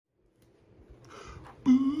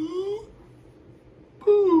Boo.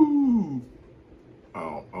 Boo. I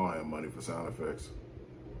don't have money for sound effects.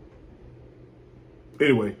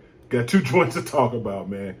 Anyway, got two joints to talk about,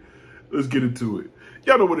 man. Let's get into it.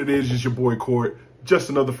 Y'all know what it is. It's your boy Court. Just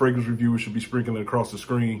another fragrance review should be sprinkling across the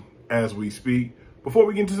screen as we speak. Before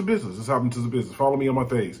we get into the business, let's hop into the business. Follow me on my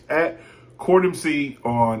things at CourtMC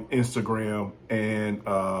on Instagram and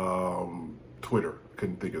Twitter.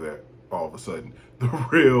 Couldn't think of that all of a sudden. The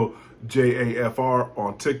Real JAFR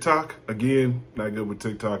on TikTok. Again, not good with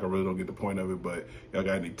TikTok. I really don't get the point of it, but y'all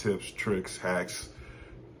got any tips, tricks, hacks,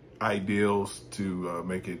 ideals to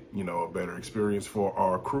make it, you know, a better experience for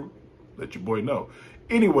our crew? Let your boy know.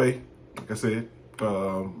 Anyway, like I said,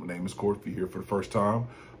 my name is Court. If you're here for the first time,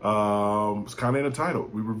 it's kind of in the title.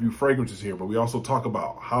 We review fragrances here, but we also talk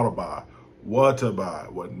about how to buy, what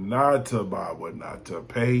not to buy, what not to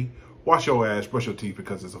pay. Wash your ass, brush your teeth,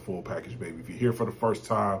 because it's a full package, baby. If you're here for the first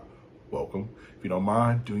time, welcome. If you don't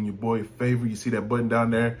mind doing your boy a favor, you see that button down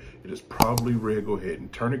there? It is probably red. Go ahead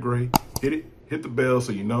and turn it gray. Hit it. Hit the bell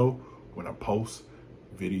so you know when I post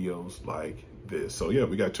videos like this. So yeah,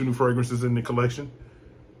 we got two new fragrances in the collection.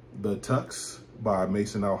 The Tux by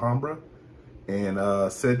Maison Alhambra and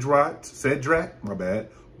Cedrat, my bad,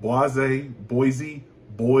 Boise,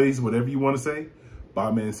 whatever you want to say, by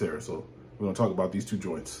Mancera. So we're gonna talk about these two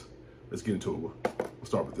joints. Let's get into it. We'll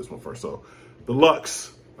start with this one first. So the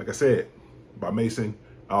Luxe, like I said, by Maison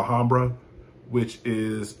Alhambra, which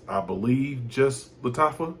is, I believe, just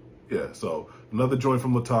Lattafa. Yeah, so another joint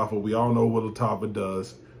from Lattafa. We all know what Lattafa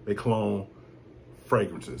does. They clone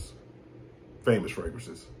fragrances, famous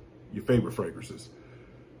fragrances, your favorite fragrances,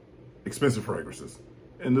 expensive fragrances.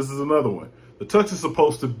 And this is another one. The Tux is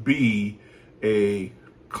supposed to be a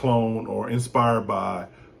clone or inspired by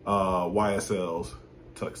YSL's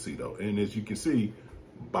Tuxedo. And as you can see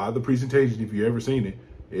by the presentation, if you've ever seen it,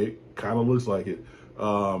 it kind of looks like it.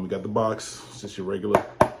 We got the box, it's just your regular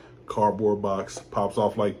cardboard box, pops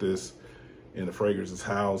off like this, and the fragrance is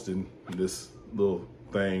housed in this little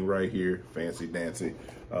thing right here, fancy dancy.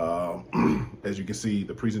 As you can see,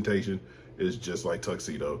 the presentation is just like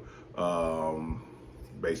Tuxedo.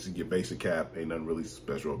 Basically, your basic cap, ain't nothing really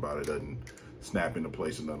special about it. Doesn't snap into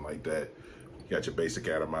place or nothing like that. You got your basic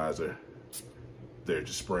atomizer. There,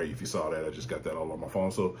 just spray. If you saw that, I just got that all on my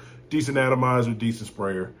phone. So decent atomizer, decent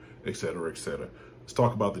sprayer, etc., etc. Let's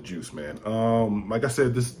talk about the juice, man. Like I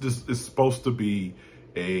said, this is supposed to be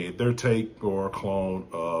their take or a clone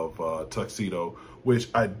of Tuxedo, which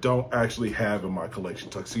I don't actually have in my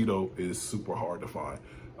collection. Tuxedo is super hard to find.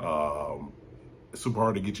 It's super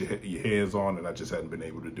hard to get your hands on, and I just hadn't been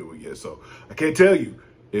able to do it yet. So I can't tell you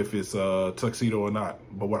if it's Tuxedo or not.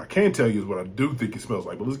 But what I can tell you is what I do think it smells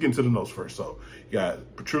like. But let's get into the notes first. So you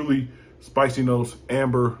got patchouli, spicy notes,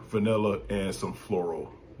 amber, vanilla, and some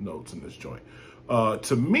floral notes in this joint.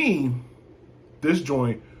 To me, this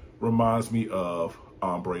joint reminds me of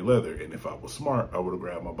ombre leather. And if I was smart, I would have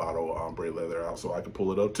grabbed my bottle of ombre leather out so I could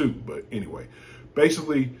pull it up too. But anyway,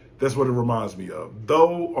 basically, that's what it reminds me of.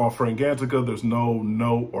 Though on Fragrantica, there's no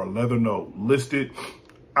note or leather note listed,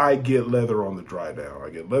 I get leather on the dry down. I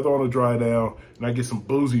get leather on the dry down, and I get some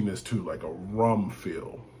booziness too, like a rum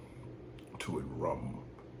feel to it. Rum,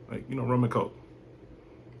 like, you know, rum and coke,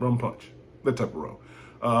 rum punch, that type of rum.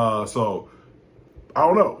 So I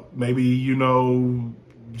don't know. Maybe, you know,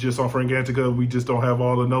 just on Fragrantica, we just don't have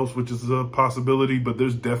all the notes, which is a possibility, but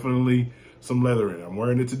there's definitely some leather in it. I'm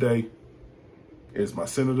wearing it today. It's my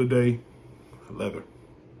scent of the day, leather,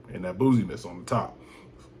 and that booziness on the top.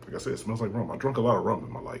 Like I said, it smells like rum. I drunk a lot of rum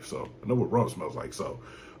in my life, so I know what rum smells like. So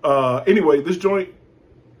anyway, this joint,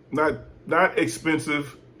 not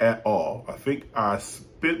expensive at all. I think I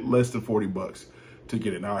spent less than 40 bucks to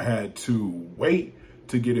get it. Now I had to wait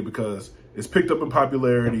to get it because it's picked up in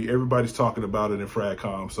popularity. Everybody's talking about it in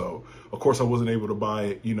Fragcom. So of course I wasn't able to buy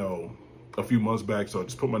it, you know, a few months back. So I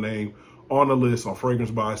just put my name on the list on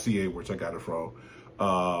Fragrance by CA, which I got it from.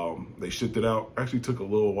 They shipped it out. Actually took a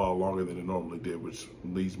little while longer than it normally did, which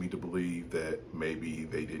leads me to believe that maybe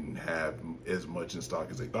they didn't have as much in stock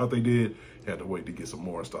as they thought they did. Had to wait to get some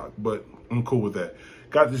more in stock, but I'm cool with that.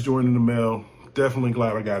 Got this joint in the mail. Definitely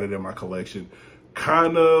glad I got it in my collection.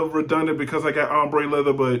 Kind of redundant because I got ombre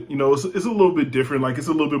leather, but you know, it's a little bit different. Like, it's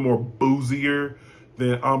a little bit more boozier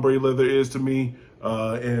than ombre leather is to me,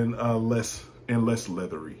 and less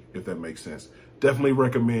leathery, if that makes sense. Definitely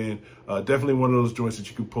recommend. Definitely one of those joints that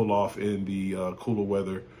you can pull off in the cooler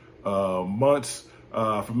weather months.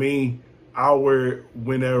 For me, I'll wear it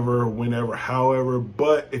whenever, however.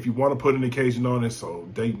 But if you want to put an occasion on it, so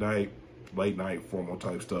date night, late night, formal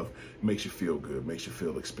type stuff, it makes you feel good, makes you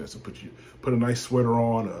feel expensive. Put a nice sweater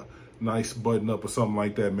on, a nice button up or something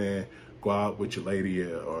like that, man. go out with your lady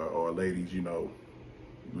or ladies, you know,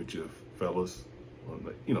 with your fellas, or,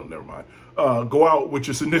 you know, never mind. Go out with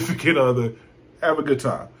your significant other, have a good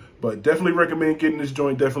time. But definitely recommend getting this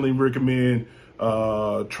joint. Definitely recommend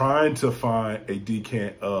trying to find a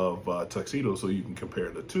decant of tuxedo so you can compare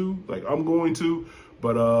the two, like I'm going to.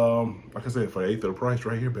 But like I said, for 1/8 of the price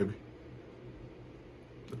right here, baby.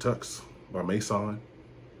 The Tux by Maison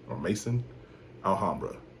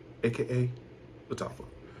Alhambra, aka the Tafa.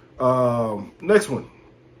 Next one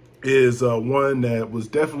is one that was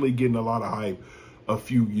definitely getting a lot of hype a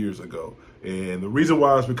few years ago. And the reason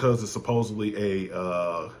why is because it's supposedly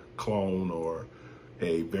a clone or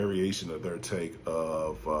a variation of their take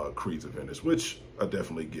of Creeds of Venice, which I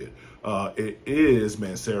definitely get. It is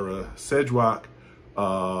Mancera Cedrat.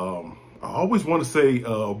 I always want to say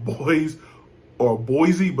Boise or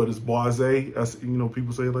Boise, but it's Boise. As, you know,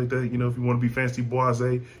 people say it like that. You know, if you want to be fancy,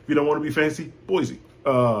 Boise. If you don't want to be fancy, Boise.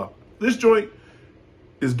 This joint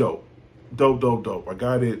is dope. Dope. I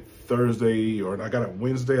got it Thursday, or I got it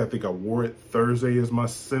Wednesday. I think I wore it Thursday as my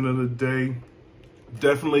scent of the day.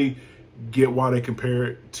 Definitely get why they compare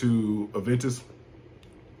it to Aventus.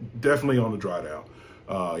 Definitely on the dry down.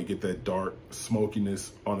 You get that dark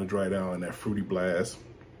smokiness on the dry down and that fruity blast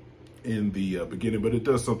in the beginning, but it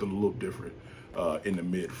does something a little different in the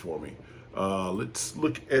mid for me. Let's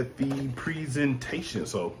look at the presentation.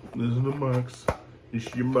 So this is the box. This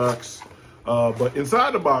is your box. But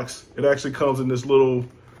inside the box, it actually comes in this little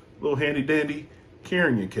handy dandy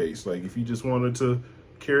carrying case. Like if you just wanted to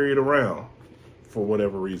carry it around for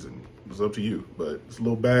whatever reason, it's up to you. But it's a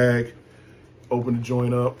little bag. Open the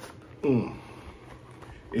joint up.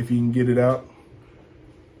 If you can get it out,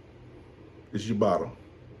 it's your bottle.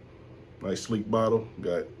 Nice sleek bottle.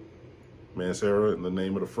 Got Mancera and the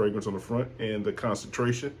name of the fragrance on the front and the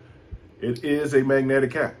concentration. It is a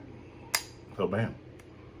magnetic cap. So bam.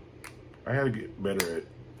 I had to get better at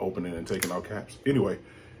opening and taking out caps. Anyway,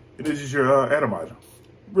 it is just your atomizer.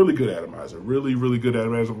 Really good atomizer. Really good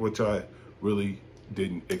atomizer, which I really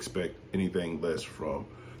didn't expect anything less from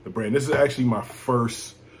the brand. This is actually my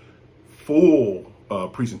first full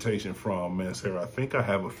presentation from Mancera. I think I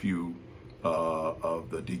have a few of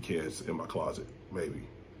the decants in my closet, maybe.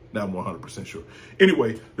 Not 100% sure.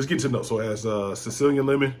 Anyway, let's get into the notes. So it has Sicilian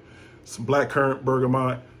lemon, some blackcurrant,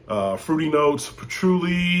 bergamot, fruity notes,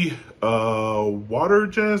 patchouli, water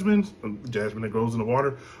jasmine that grows in the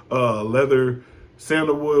water, leather,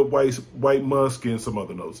 sandalwood, white musk, and some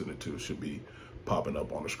other notes in it too. Should be popping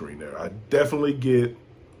up on the screen there. I definitely get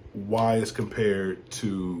why it's compared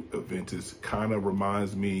to Aventus. Kind of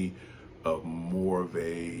reminds me of more of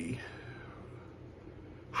a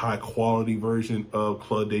high quality version of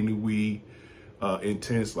Club de Nuit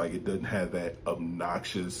Intense. Like it doesn't have that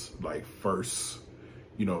obnoxious, like first,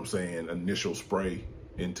 you know what I'm saying, initial spray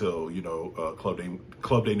until, you know,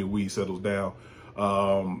 Club de Nuit settles down.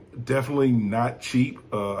 Definitely not cheap.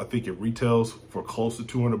 I think it retails for close to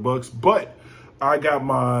 200 bucks, but I got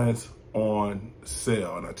mine on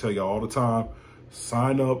sale. And I tell you all the time,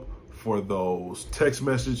 sign up for those text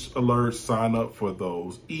message alerts, sign up for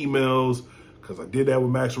those emails, because I did that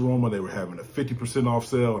with Max Aroma. They were having a 50% off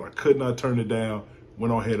sale and I could not turn it down.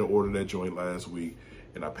 Went on ahead and ordered that joint last week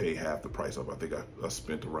and I paid half the price of it. I think I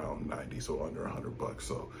spent around 90, so under 100 bucks.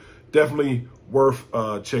 So definitely worth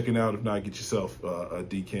checking out. If not, get yourself a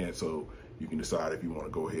decant so you can decide if you want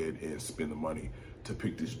to go ahead and spend the money to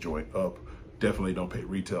pick this joint up. Definitely don't pay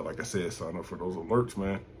retail. Like I said, sign up for those alerts,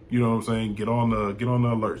 man. You know what I'm saying? Get on the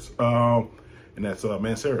alerts. And that's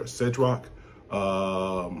Mancera Cedrat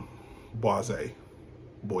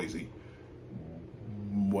Boise,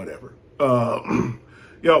 whatever.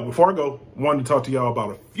 Yo, before I go, wanted to talk to y'all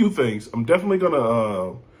about a few things. I'm definitely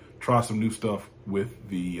gonna try some new stuff with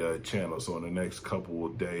the channel. So in the next couple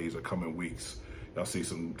of days or coming weeks, y'all see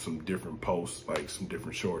some different posts, like some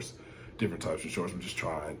different shorts, different types of shorts. I'm just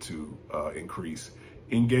trying to increase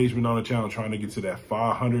engagement on the channel, trying to get to that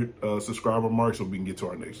 500 subscriber mark so we can get to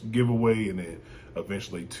our next giveaway and then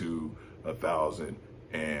eventually to 1,000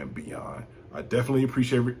 and beyond. I definitely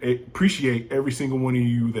appreciate every single one of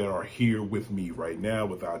you that are here with me right now.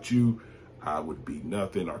 Without you, I would be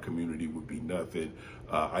nothing. Our community would be nothing.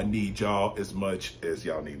 I need y'all as much as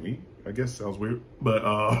y'all need me. I guess sounds weird, but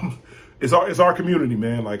it's our community,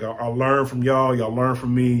 man. Like I learn from y'all, y'all learn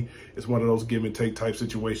from me. It's one of those give and take type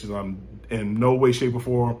situations. I'm in no way, shape, or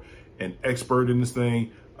form an expert in this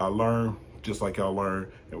thing. I learn just like y'all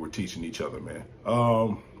learn, and we're teaching each other, man.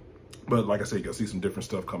 But like I said, you'll see some different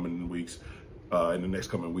stuff coming in the weeks. In the next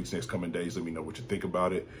coming weeks, next coming days. Let me know what you think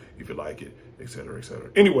about it, if you like it, etc., etc.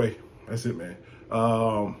 Anyway, that's it, man.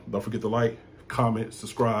 Don't forget to like, comment,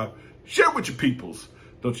 subscribe, share with your peoples.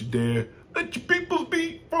 Don't you dare let your peoples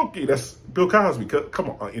be funky. That's Bill Cosby. Come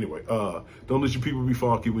on. Anyway, don't let your people be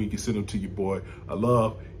funky when you can send them to your boy. I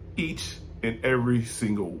love each and every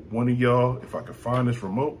single one of y'all. If I can find this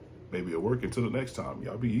remote, maybe it'll work. Until the next time,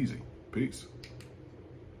 y'all be easy. Peace.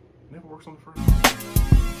 Never works on the first.